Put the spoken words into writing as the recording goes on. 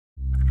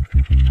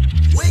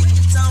Wake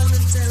the town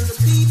and tell the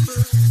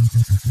people.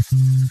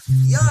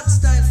 Yard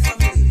style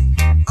family.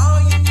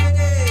 Are you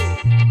ready?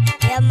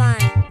 Yeah, man.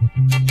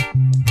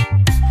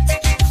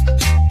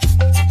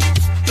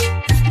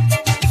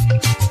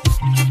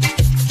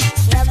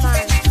 Yeah,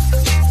 man.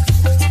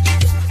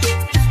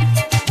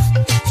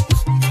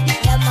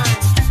 Yeah, man.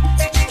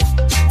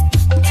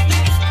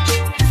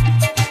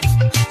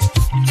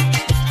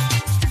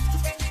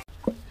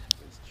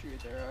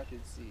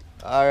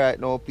 Alright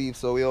now peeps,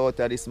 so we out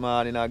here this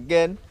morning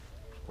again.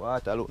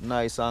 Water look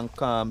nice and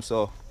calm,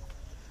 so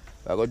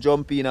we're gonna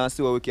jump in and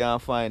see what we can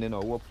find,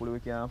 Hopefully we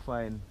can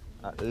find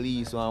at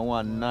least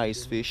one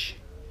nice fish.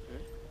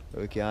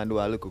 We can do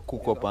a little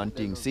cook up and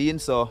things. Seeing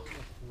so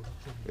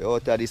we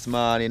out here this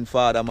morning,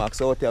 Father Max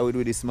out here we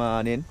do this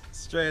morning.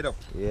 Straight up.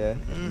 Yeah,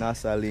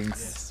 NASA links.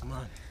 Yes,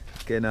 man.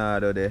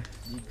 Kenado there.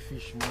 Big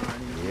fish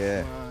morning.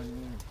 Yeah.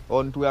 Man.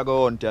 Hunt we are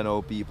going hunt here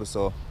now people,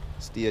 so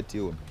stay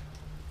tuned.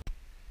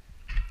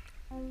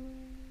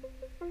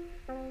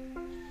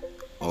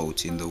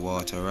 Out in the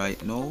water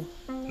right now,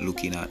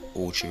 looking at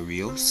Ocho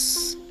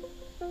Rios.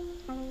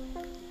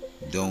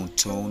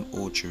 Downtown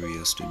Ocho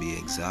Rios to be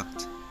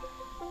exact.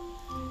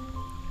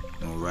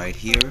 Now right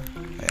here,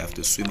 I have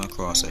to swim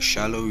across a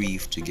shallow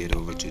reef to get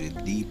over to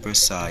the deeper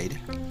side.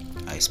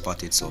 I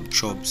spotted some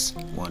chubs,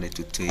 wanted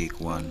to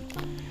take one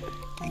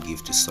and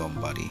give to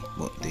somebody,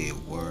 but they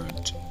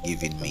weren't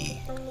giving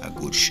me a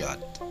good shot.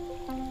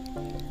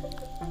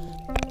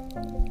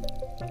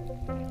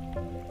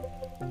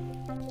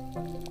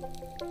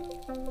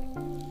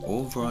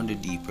 Over on the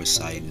deeper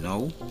side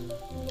now,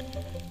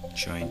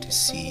 trying to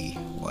see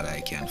what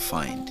I can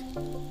find.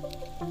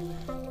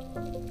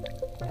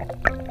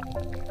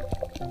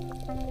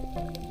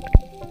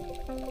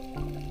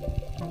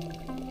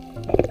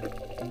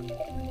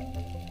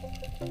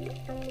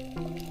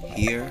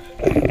 Here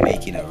I'm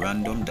making a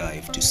random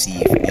dive to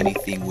see if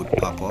anything would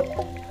pop up,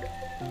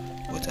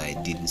 but I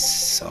didn't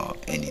saw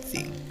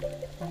anything.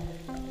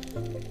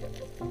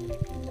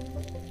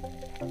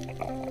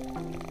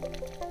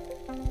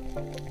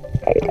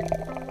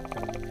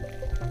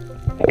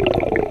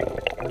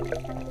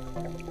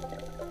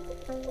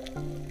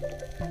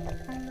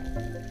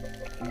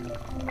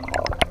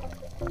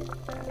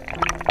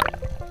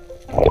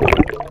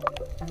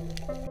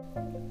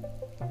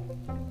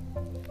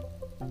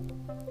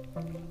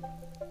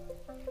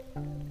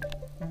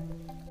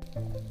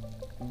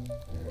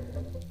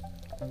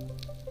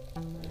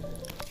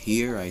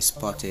 Here I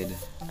spotted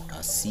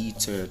a sea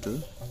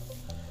turtle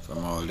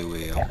from all the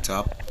way up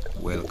top,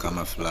 well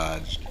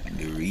camouflaged in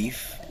the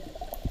reef.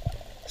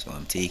 So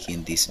I'm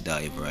taking this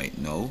dive right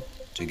now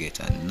to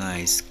get a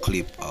nice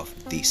clip of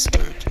this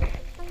turtle.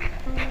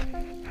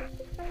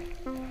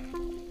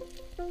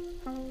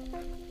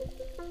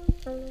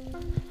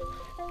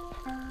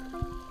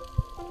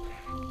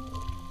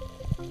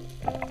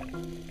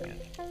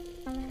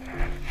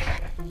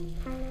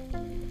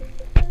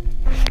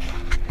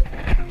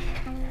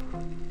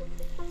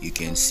 You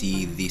can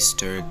see this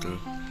turtle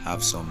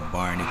have some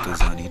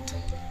barnacles on it.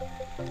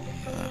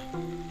 Yeah.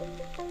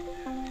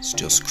 It's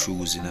just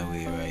cruising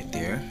away right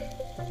there.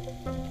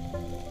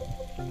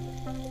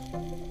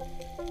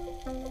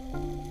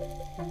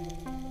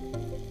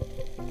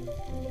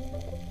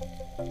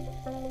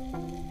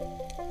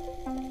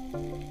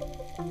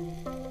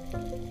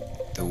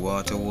 The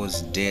water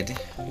was dead,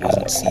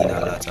 wasn't seeing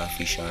a lot of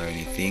fish or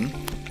anything.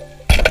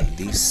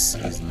 This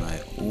is my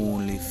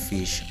only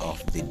fish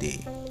of the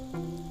day.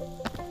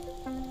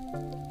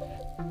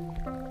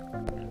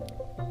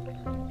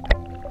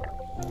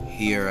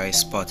 Here I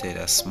spotted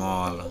a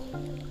small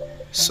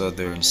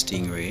southern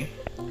stingray.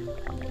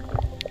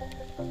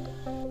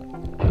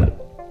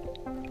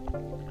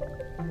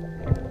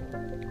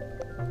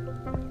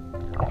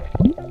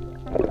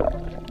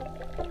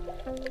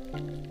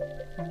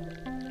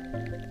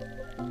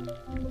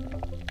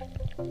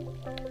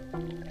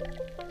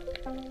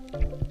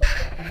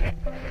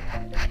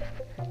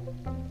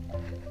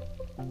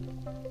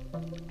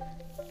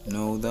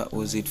 No, that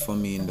was it for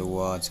me in the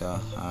water.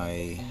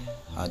 I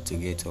had to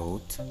get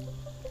out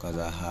because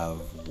I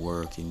have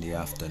work in the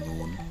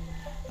afternoon,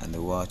 and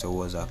the water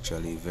was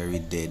actually very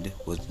dead,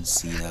 wasn't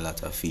seeing a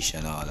lot of fish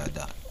and all of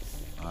that.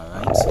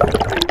 Alright,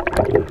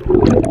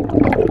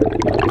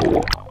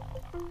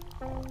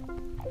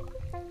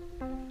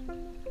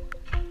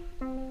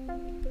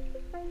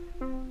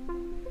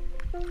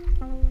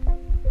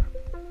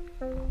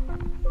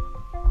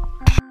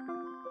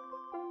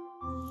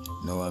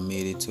 now I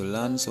made it to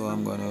land, so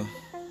I'm gonna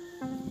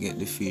get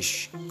the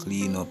fish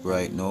clean up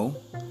right now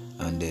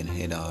and then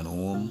head on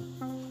home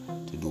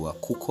to do a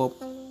cook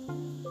up.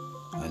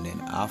 And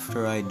then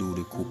after I do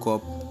the cook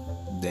up,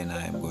 then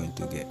I am going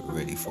to get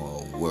ready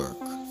for work.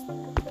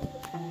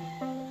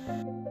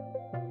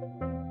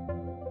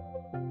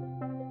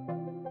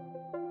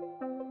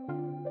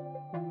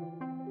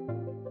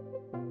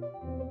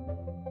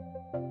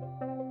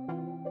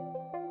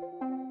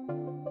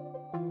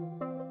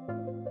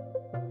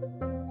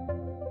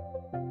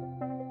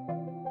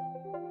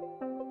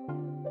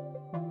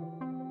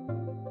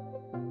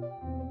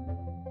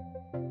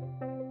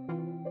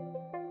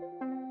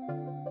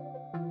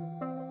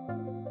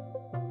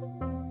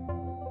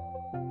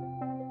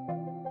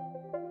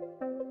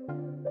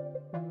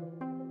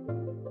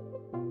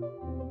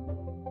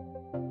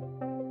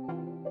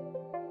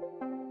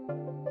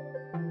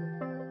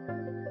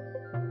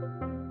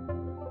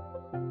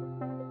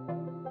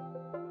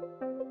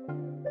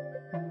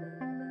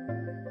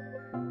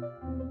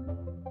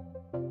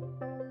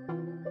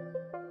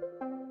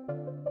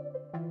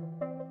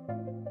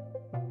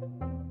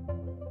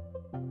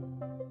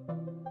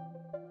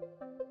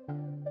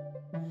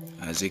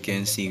 As you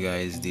can see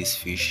guys, this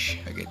fish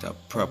I get a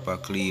proper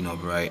clean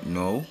up right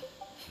now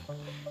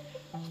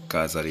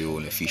because of the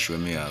only fish we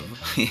may have.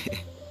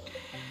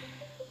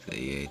 So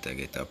yeah, I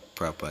get a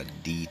proper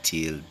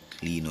detailed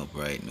clean up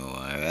right now,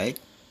 alright?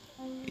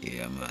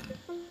 Yeah man.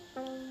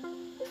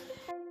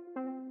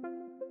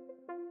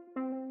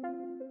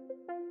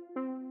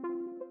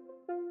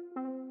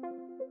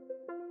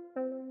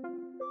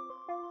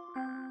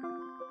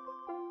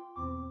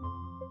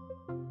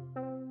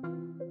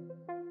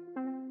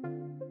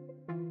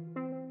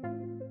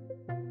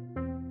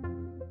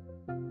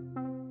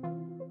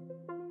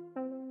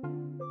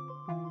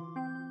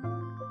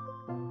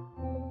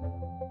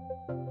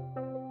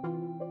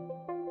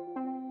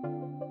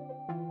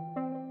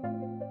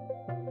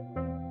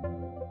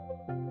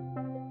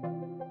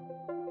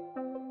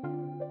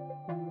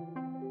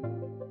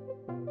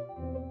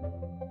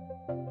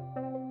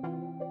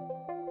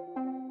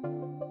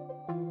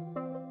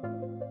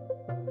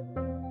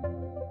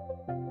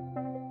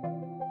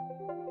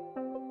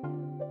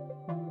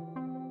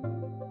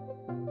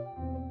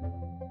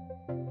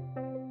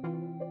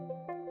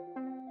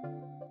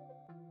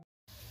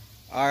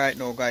 Alright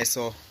now guys,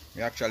 so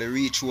we actually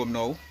reach home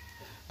now.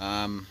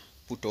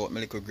 Put out my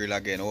little grill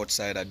again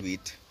outside. I do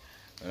it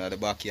in the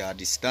backyard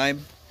this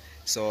time.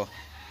 So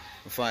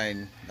we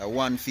find the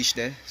one fish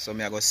there, so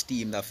me I go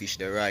steam that fish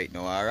there right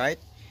now. Alright?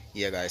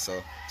 Yeah guys,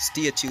 so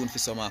stay tuned for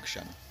some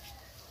action.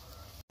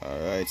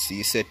 Alright,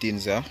 see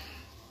settings there.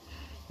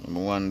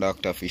 One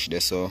doctor fish there,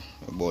 so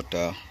about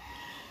a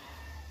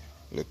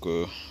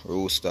little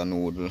roaster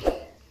noodle,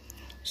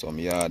 some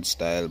yard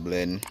style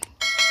blend,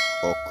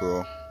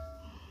 okra,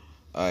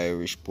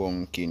 Irish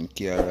pumpkin,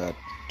 carrot,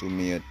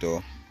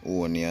 tomato,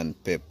 onion,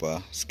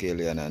 pepper,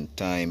 scallion and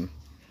thyme,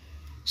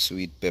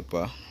 sweet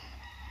pepper,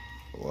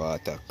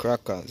 water,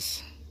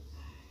 crackers.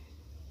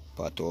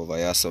 Pot over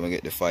here, so we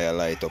get the fire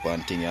light up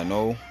and thing you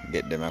know.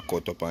 Get them a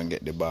cut up and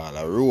get the ball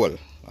a roll.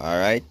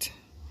 Alright?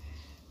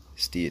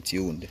 Stay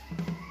tuned.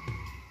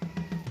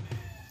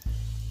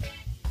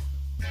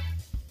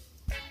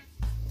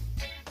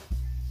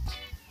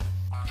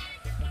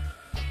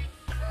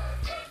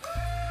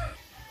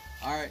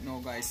 Alright now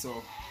guys,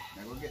 so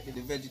I go get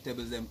the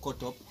vegetables them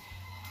cut up.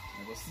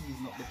 I go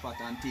season up the pot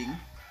and thing.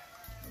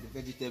 And the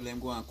vegetable them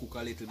go and cook a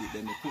little bit,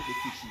 then they put the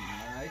fish in.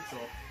 Alright, so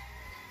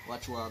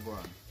watch what I go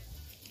on.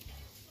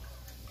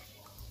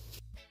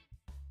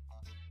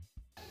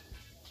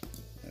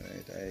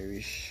 Alright,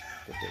 Irish,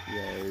 cut up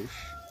the Irish.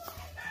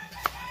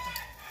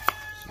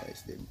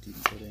 Slice them thin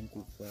so them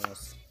cook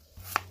fast.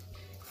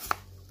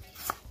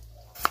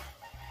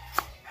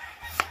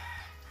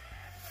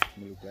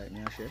 Me look like me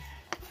a chef.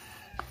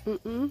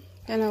 Can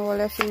I hold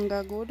a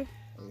finger good?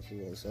 Oh,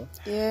 you also?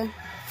 Yeah.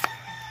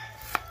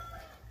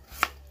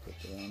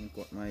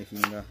 Cut my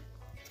finger.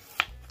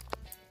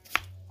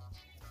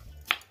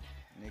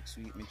 Next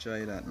week me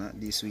try that, not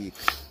this week.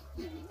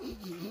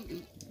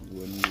 I'm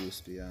going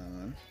used to ya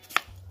man.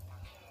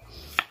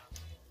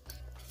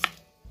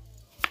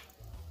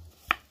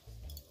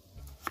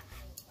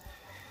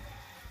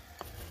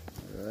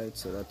 Alright,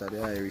 so that are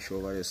the Irish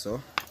over here,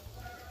 so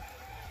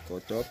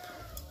cut up.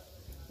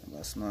 And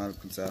a small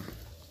piece of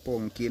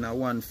pumpkin and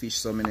one fish,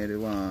 so I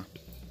don't want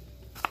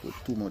to put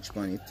too much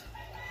on it.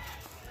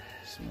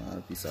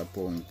 Small piece of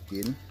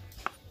pumpkin.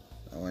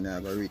 I want to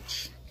have a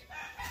rich.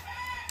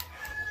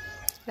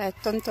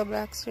 Like Tonto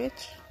Black's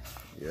rich?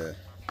 Yeah.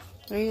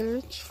 Real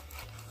rich?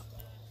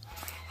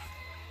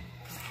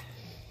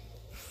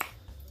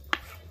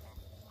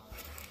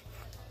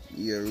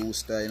 Here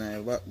rooster in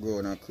the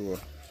background a crow.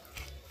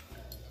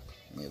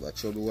 Never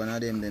trouble one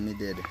of them, then me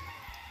dead.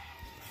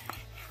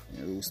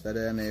 The rooster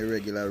there and a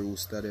regular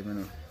rooster them, you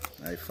know.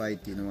 I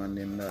fighting one of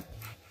them that.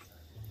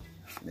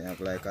 They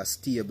have like a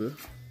stable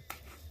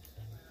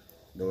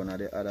down at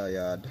the other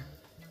yard.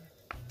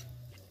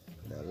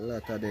 There are a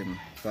lot of them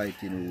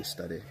fighting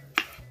rooster there.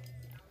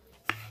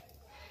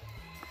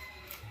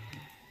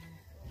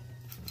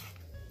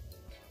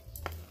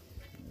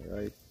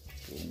 Right,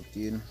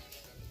 pumpkin.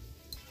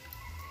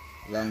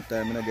 Long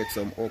time I don't get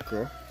some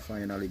okra.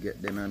 Finally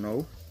get them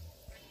now.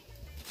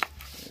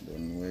 I don't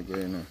know where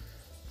going now.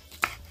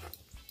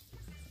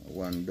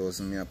 1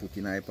 dozen I put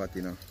in a pot,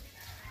 you know.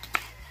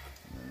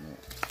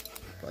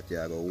 Pot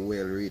here go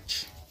well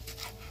rich.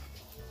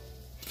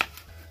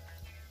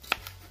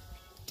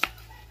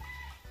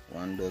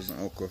 1 dozen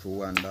okra for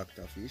 1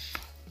 doctor fish.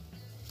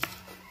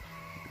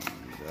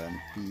 Peas and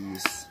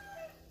peas.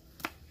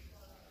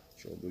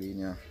 Trouble in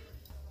here.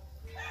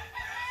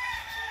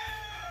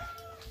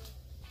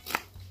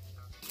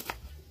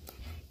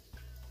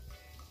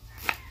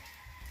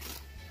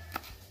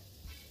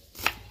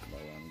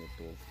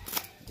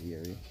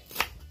 Here.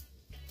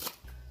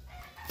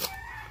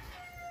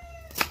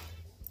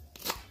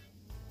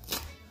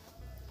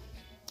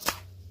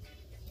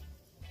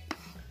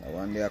 That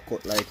one they are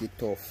cut like it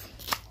tough.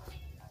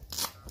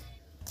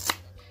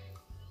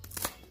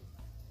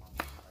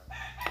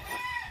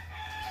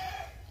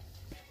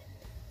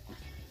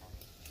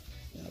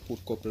 I put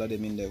a couple of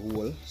them in the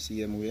hole,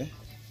 same way.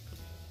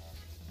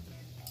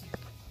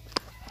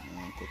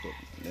 And cut up.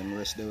 Them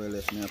rest they were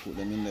left, me I put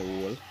them in the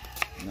hole.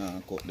 Now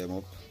I cut them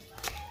up.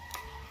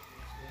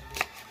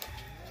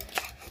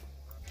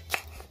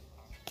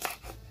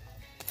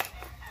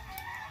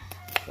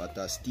 Got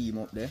a steam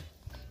up there.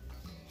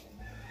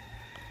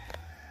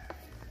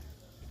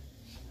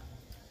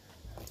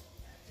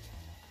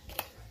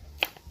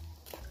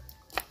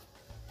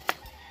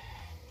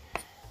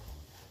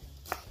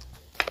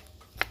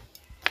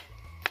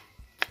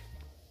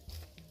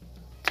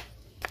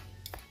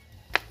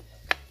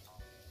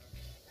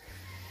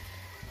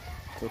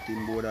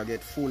 Cutting board I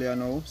get full here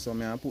now, so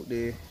I put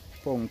the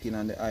pumpkin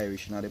and the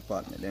Irish in the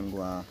pot, make them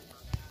go on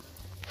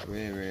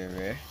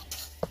rare.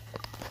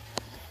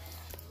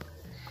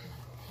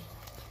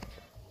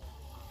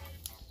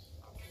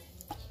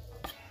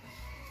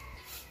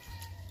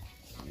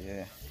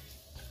 Yeah.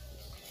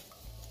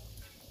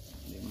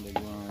 Them they go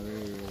on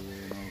rare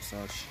now,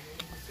 such.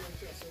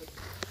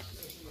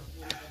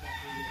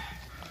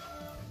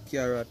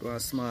 Carrot, one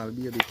small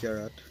baby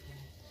carrot.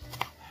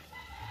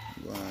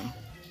 Go on.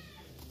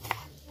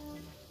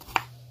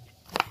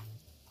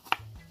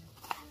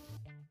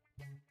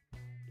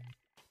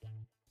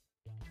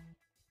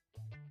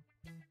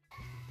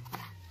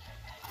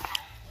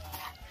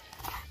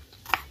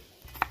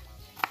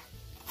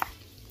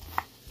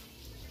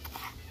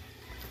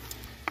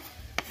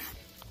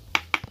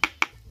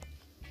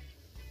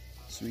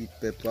 Sweet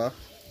pepper.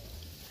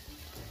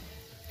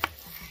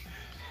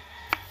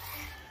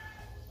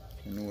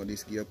 You know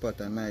this give a pot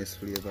a nice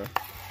flavor.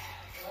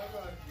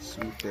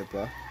 Sweet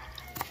pepper.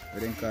 We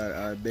then call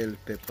our bell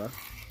pepper.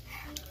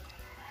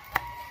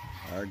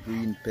 Our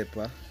green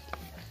pepper.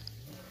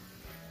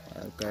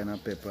 All kind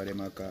of pepper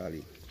them I call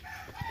it.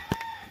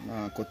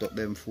 Now I cut up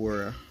them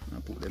four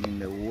and put them in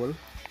the hole.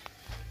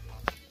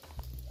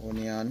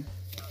 Onion.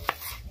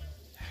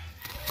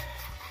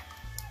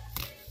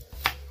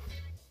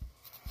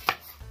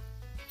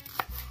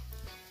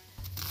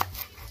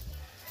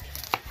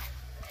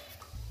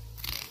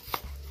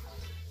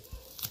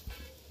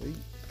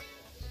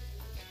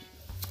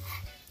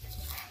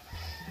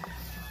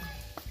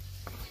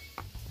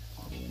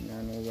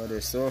 Over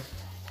there, so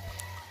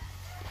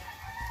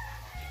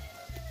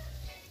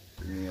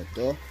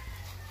tomato,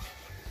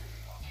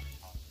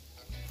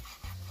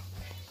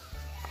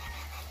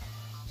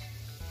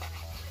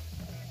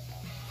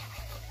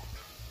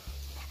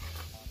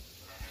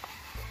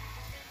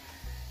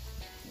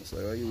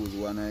 so I use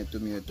one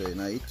tomato in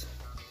it.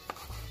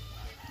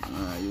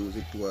 I use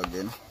it two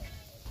again.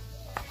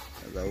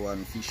 I got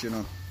one fish, you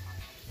know.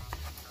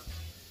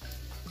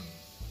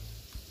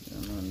 Yeah,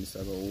 man, this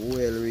is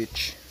well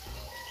rich.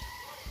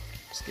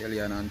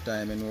 Scallion and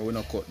thyme, you know, we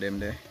don't cut them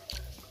there.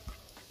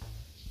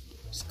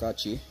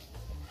 Scotchy.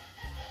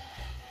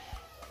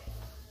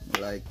 I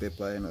like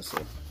pepper, you know, so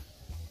I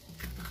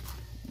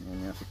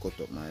have to cut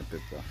up my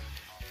pepper.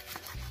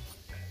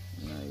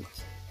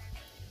 Right.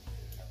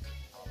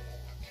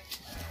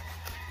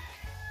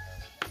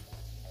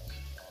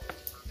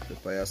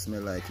 Pepper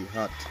smell like it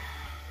hot.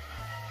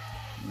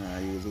 Nah, I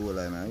use whole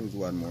line, I use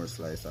one more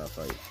slice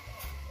after it.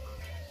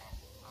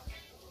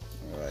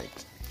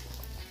 Alright.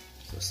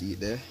 So see it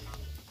there?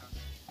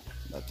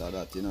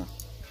 That, you know.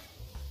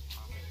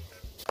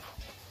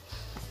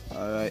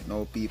 Alright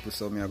now people,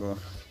 so me I go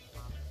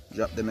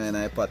drop them in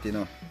a pot, you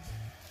know.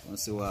 And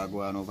see what I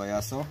go on over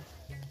here, so.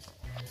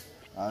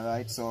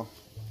 Alright, so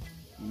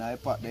in a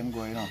pot them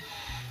go, you know.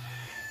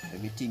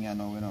 Everything you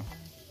know, you know.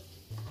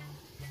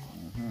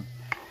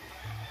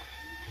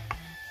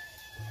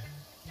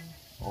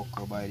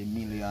 Okra by the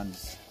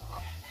millions.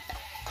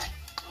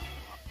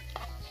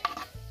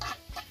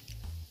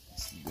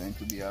 It's going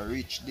to be a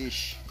rich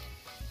dish.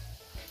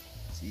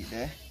 See it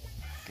there?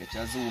 Catch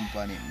a zoom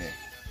on it there.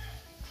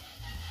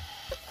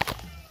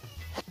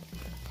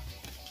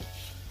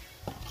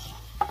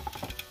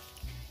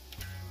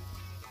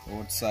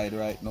 Outside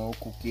right now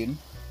cooking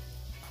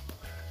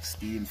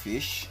steamed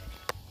fish.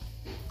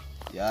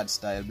 Yard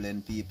style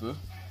blend people.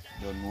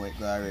 Don't know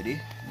it already.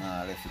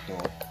 Now left it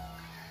out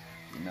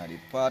in the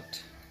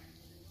pot.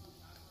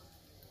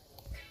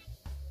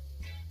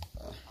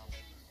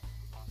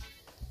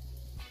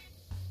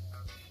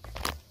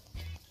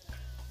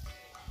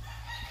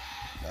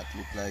 That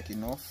look like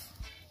enough.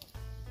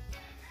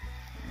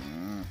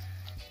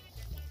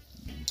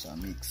 It's a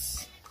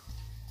mix.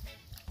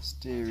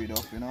 Stir it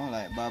up, you know,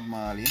 like Bob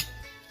Marley.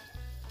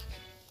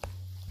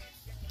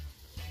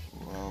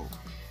 Wow,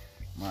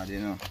 mad, you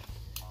know.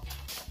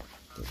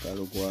 Take a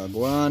look what I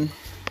go on.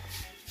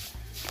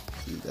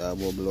 See that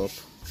bubble up.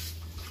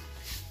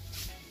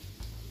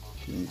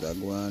 Things are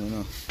going on, you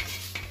know.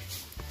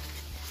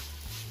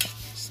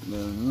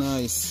 Smell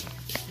nice.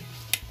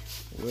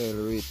 Well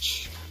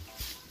rich.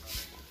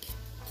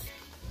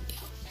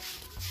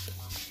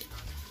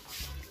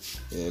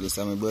 Yeah, this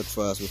is my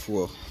breakfast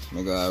before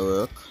I go to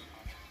work.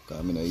 Because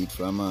I don't eat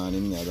from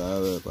morning, I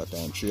go to work at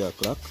time 3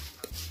 o'clock.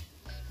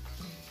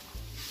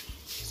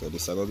 So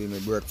this is going to be my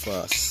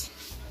breakfast.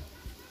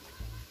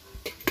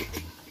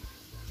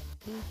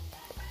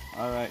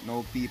 Alright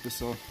now people,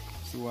 so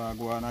what I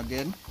go on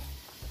again.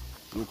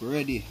 Look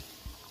ready.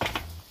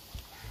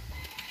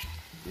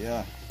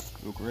 Yeah,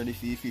 look ready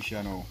for the fish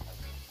now.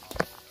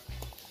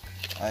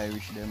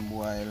 Irish them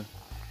boil,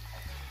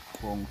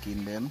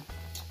 pumpkin them.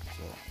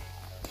 So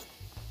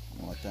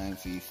more time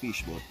for the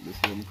fish, but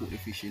before we put the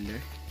fish in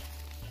there,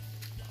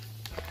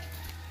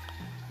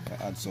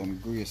 I add some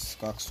grace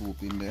cock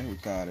soup in there. We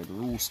call it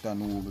rooster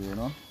noodle, you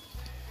know.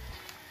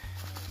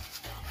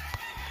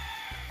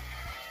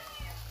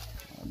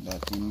 Add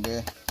that in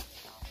there.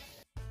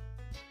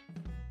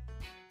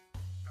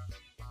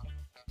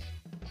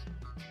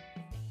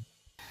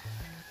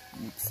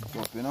 Mix it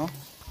up, you know.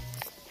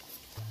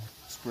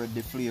 Spread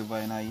the flavor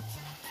in it.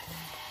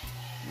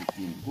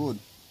 Looking good.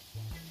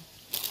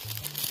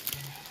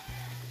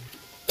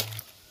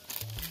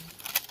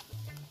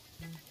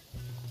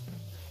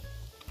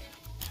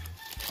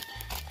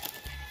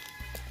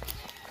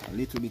 A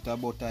little bit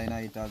of butter in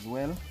it as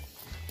well.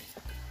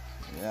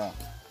 Yeah.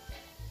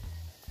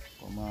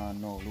 Come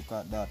on now, look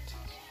at that.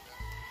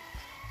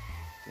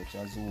 Catch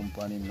a zoom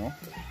on him now.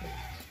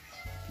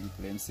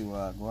 People them see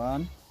what go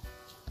on.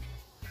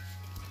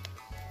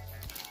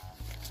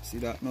 See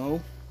that now?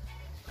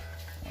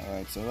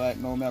 Alright, so right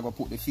now I'm going to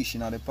put the fish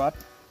in the pot.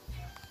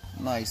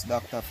 Nice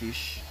doctor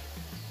fish.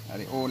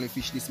 And the only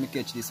fish this me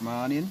catch this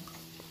morning.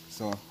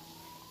 So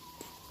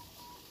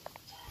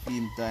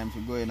film time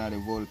to go in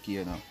the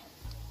volcano.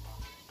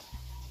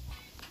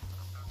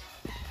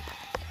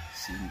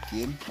 Sink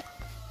in.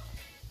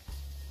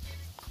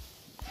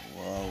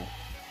 Wow.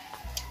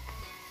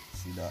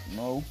 See that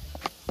now?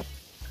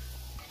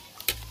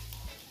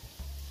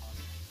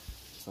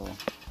 So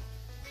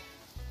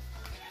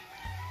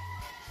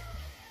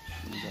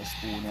use a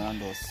spoon and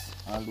just,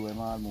 although I'm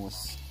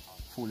almost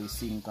fully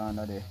sink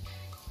under there,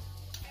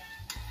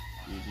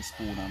 use the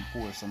spoon and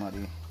pour some of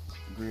the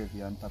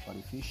gravy on top of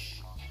the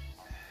fish.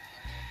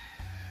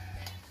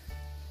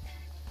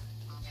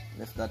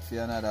 Left that for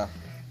another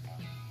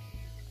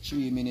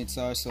 3 minutes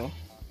or so.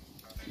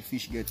 The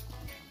fish get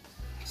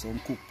some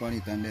cook on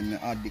it and then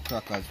add the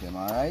crackers them,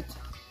 alright?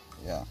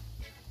 Yeah.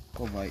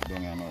 Cover it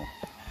down here now.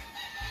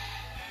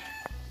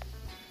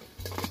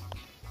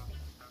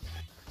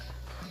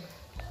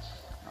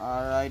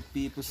 Alright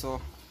people,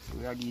 so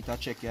we are going to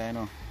check here, you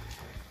know.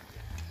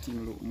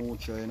 Thing look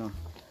much, you know.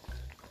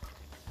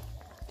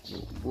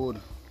 Look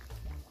good.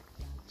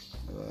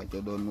 Alright,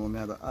 you don't know me,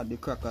 I gotta add the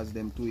crackers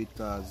them to it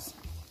because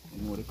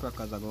you know the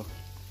crackers are going to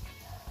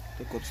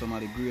take up some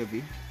of the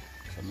gravy.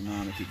 So I'm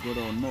not make it go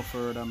down no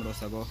further, I'm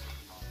just go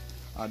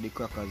add the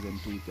crackers them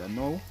to it here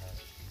now.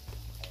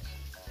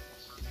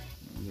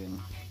 And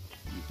then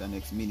eat the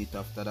next minute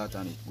after that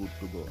and it's good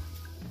to go.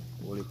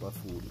 Whole heap of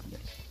food in there.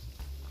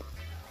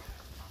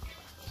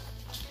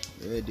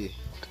 Ready.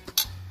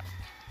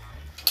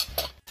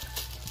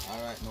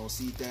 Alright, now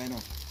see it here, you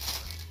know.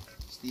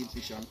 Steamed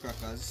fish and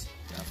crackers.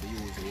 You have to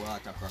use the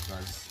water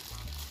crackers.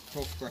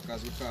 Tough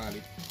crackers we call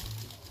it.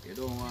 You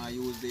don't want to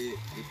use the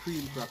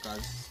cream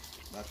crackers.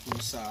 That's too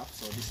soft.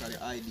 So these are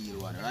the ideal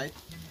one, right?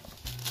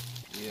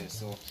 Yeah,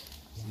 so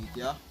see it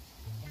here.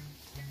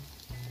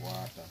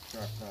 Water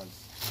crackers.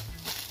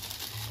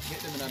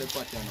 Get them in the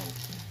pot here now.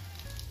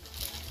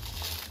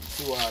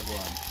 See what I go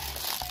on.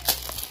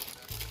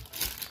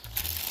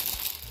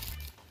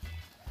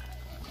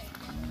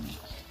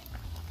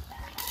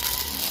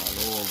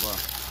 Over.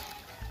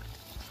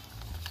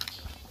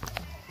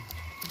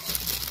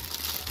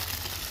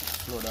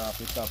 Flood off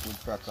the top with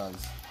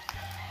crackers.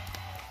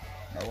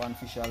 That one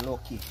fish are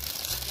lucky.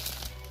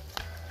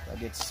 I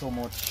get so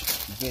much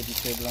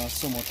vegetable and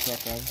so much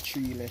crackers.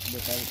 3 left,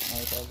 but I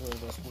might as well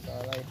just put a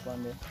light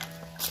on there.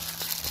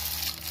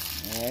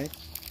 Alright.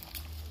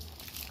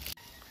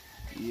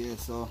 Yeah,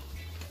 so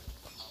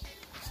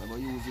I'm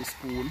going to use this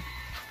spoon.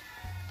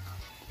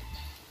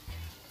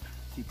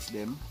 Fix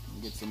them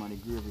and get some of the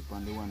gravy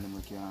on the one that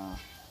we can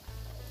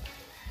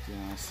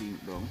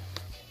sink down.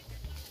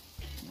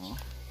 You know?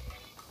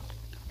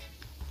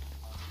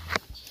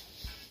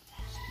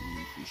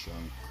 Steamed fish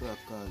and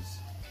crackers.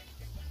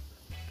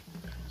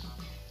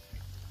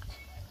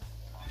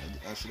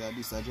 I should have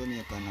this a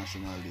Jamaican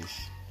national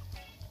dish.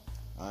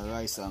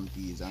 Rice and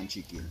peas and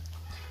chicken.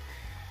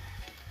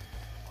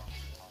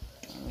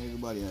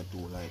 Everybody not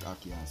too like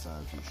ackee and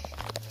saltfish.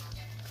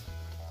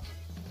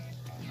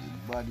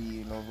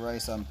 Everybody love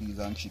rice and peas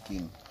and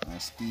chicken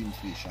and steamed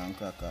fish and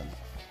crackers.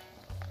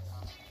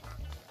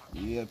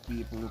 Yeah,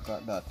 people, look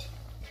at that.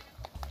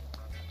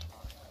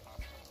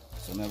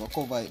 So never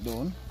cover it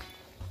down.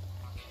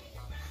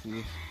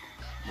 See,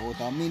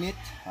 about a minute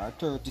or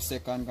 30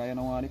 seconds because you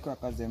don't want the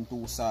crackers them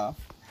too soft.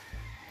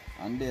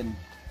 And then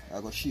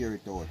I go share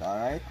it out,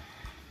 alright?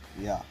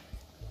 Yeah.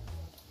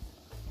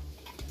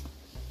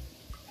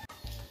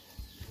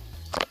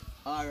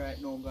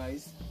 Alright now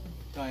guys,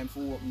 time for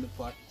open the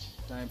pot,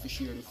 time to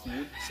share the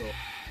food, so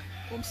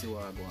come see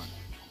what I go on.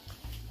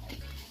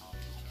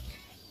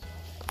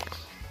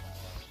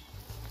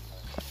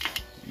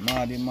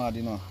 Mad,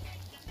 you know.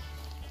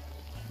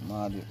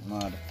 Mad.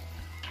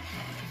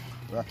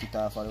 Rock it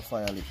off of the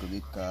fire a little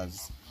bit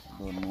because I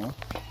don't know.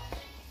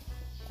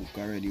 Cook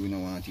already, we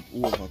don't want it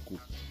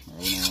overcooked.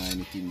 We don't want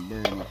anything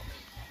burn up.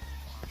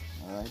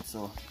 Alright,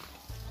 so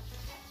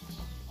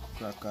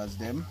crackers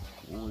them.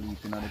 Whole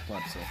heap in the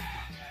pot, so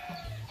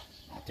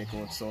I take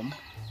out some.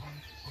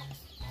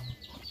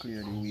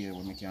 Clear the way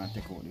when we can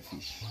take out the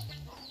fish.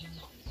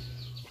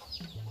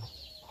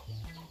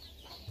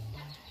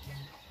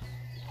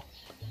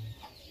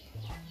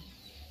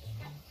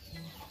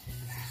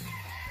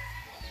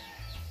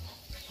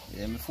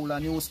 Yeah, I'm full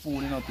of new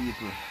spoon, you know,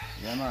 people.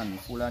 Yeah, man,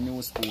 full of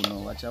new spoon now.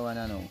 Watch out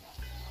now.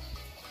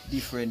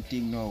 Different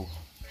thing now.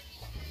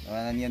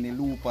 I name the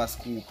looper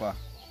scooper.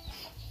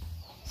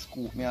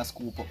 Scoop me a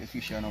scoop up the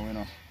fish now, you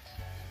know.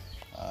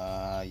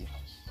 Aye.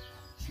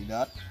 See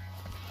that?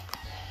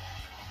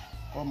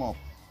 Come up.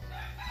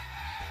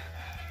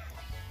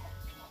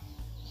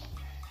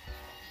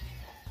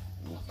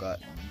 Look at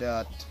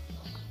that.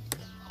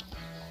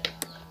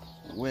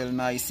 Well,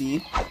 nice,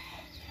 see?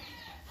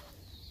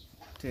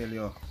 Tell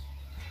you,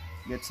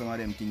 get some of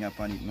them things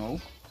upon it now.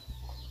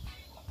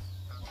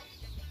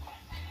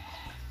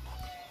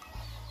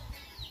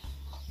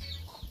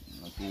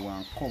 Not to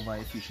want to cover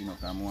the fish, you know,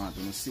 because I want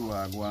to see what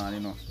I go on, you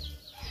know.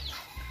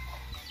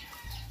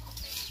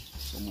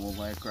 Some more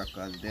white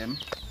crackers, them.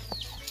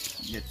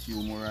 Get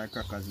few more white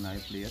crackers in the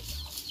plate.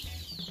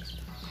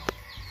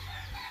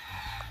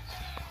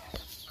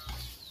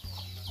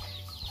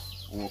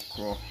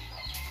 Okra.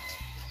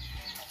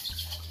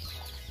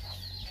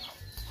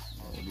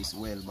 Oh, this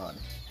well bad.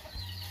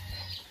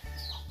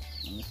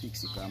 Let me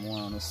fix it because I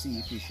want to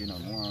see fish, you know.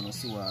 I want to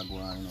see what I go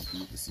on, you know,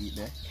 people see it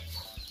there.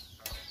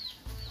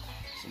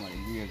 Some of the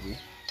gravy.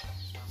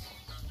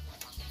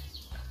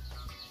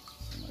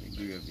 Some of the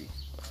gravy.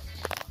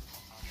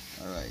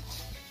 Alright.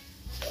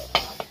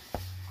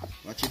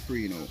 Watch it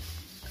pre now.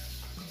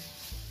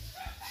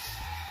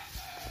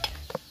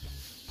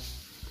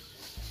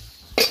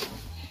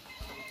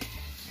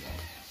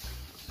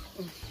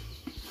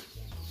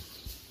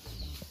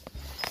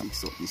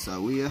 Fix up this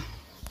away. Move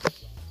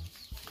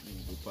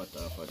the pot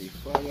off of the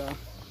fire.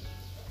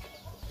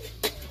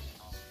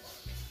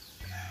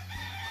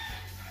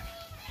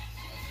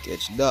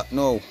 Catch that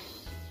now.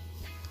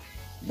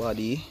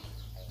 Body.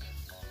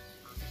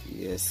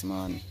 Yes,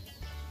 man.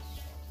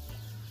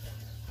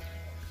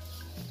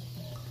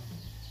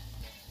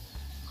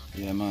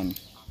 Yeah, man.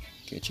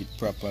 Catch it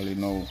properly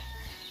now.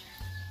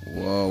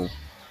 Wow.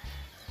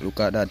 Look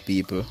at that,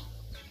 people.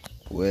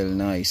 Well,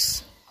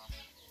 nice.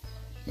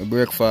 My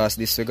breakfast,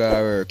 this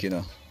cigar work, you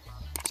know.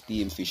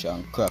 Steamed fish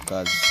and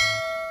crackers.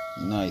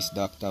 Nice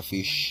doctor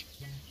fish.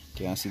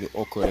 You can see the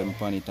okra them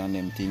pan it and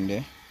them thing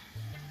there.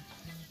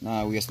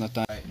 Nah, waste no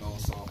time right now,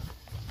 so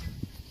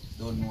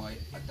don't know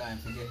a time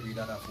to get rid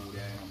of that food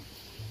there, you know.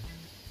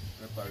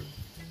 Prepare it.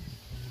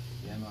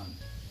 Yeah, man.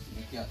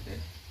 See the cat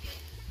there.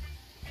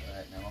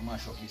 Alright, now I'm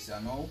mash up this here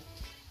now.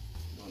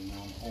 Don't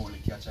know I'm only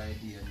catch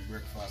idea in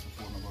breakfast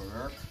before I go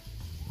work.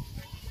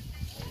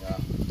 So yeah.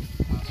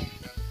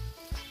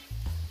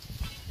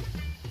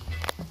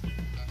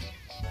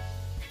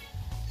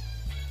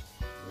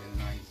 Well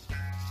nice.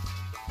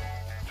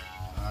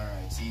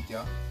 Alright, see it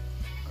here.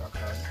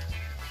 Crackers.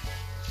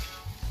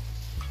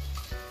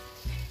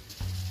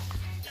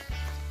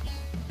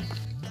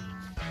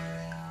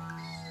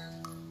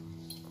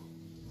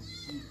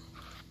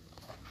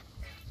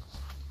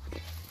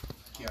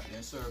 Yeah,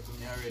 they served to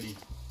me already.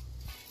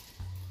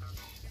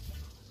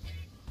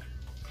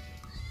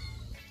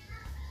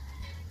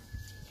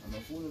 I'm a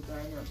full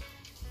time here.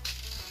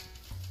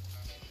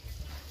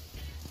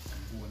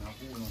 I'm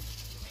full.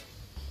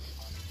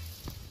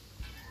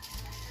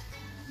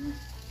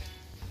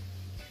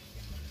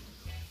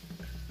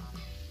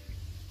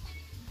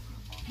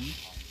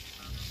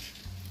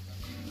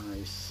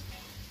 Nice.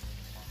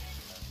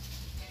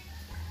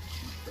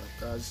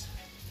 Crackers.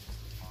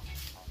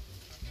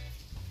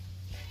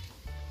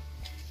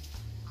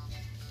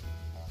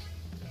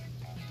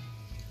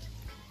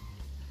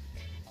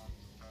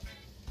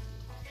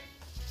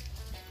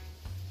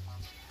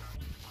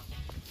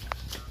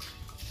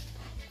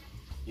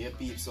 Yeah,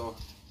 peeps, so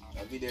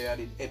the video I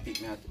did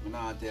epic, I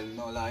not tell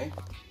no lie.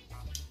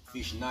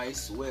 Fish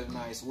nice,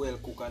 well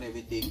cooked and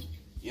everything.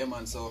 Yeah,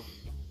 man, so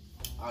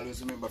always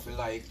remember to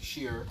like,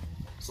 share,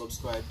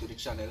 subscribe to the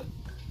channel.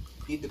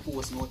 Hit the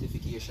post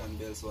notification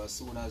bell so as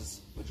soon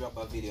as we drop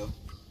a video,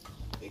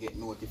 you get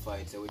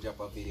notified so we drop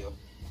a video.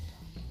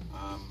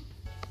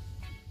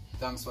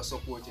 Thanks for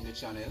supporting the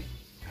channel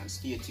and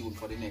stay tuned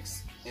for the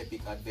next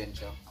epic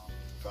adventure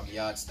from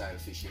Yard Style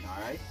Fishing,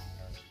 alright?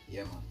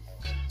 Yeah, man.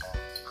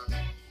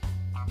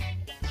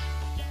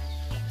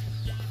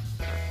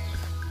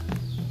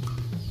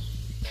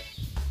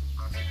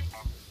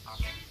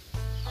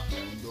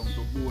 Down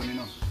to bone, you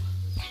know.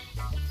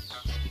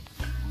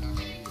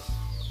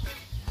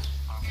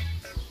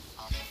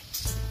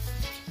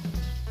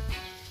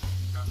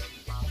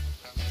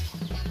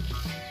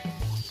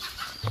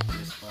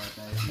 This part I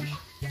fish.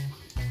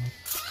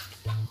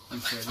 You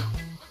said it.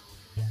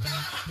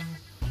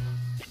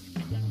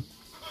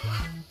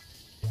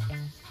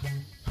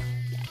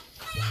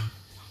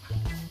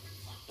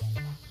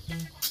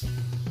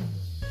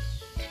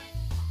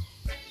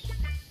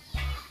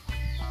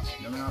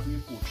 Let me have you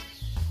push.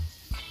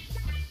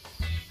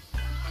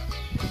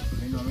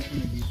 know, I'm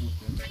going to be good.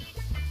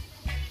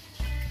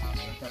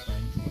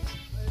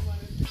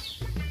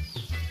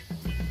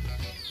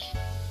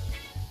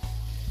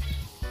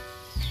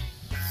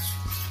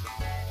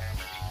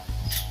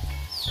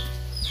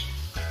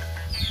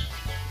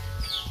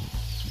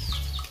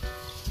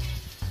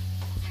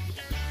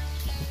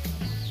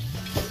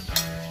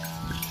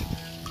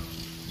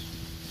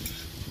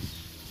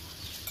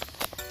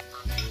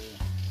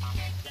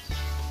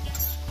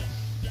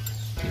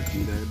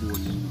 Tidak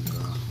boleh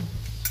maka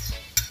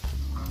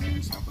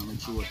siapa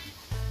mencuat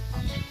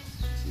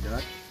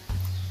sidat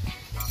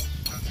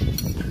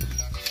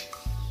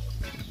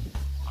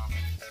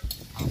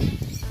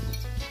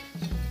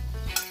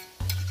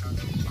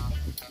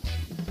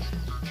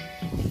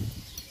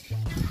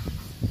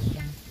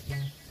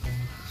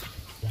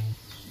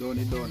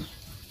doni don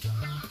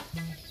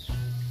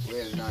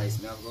well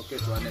nice now go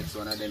get to our next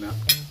one of them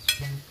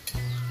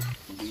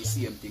do the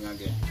same thing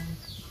again.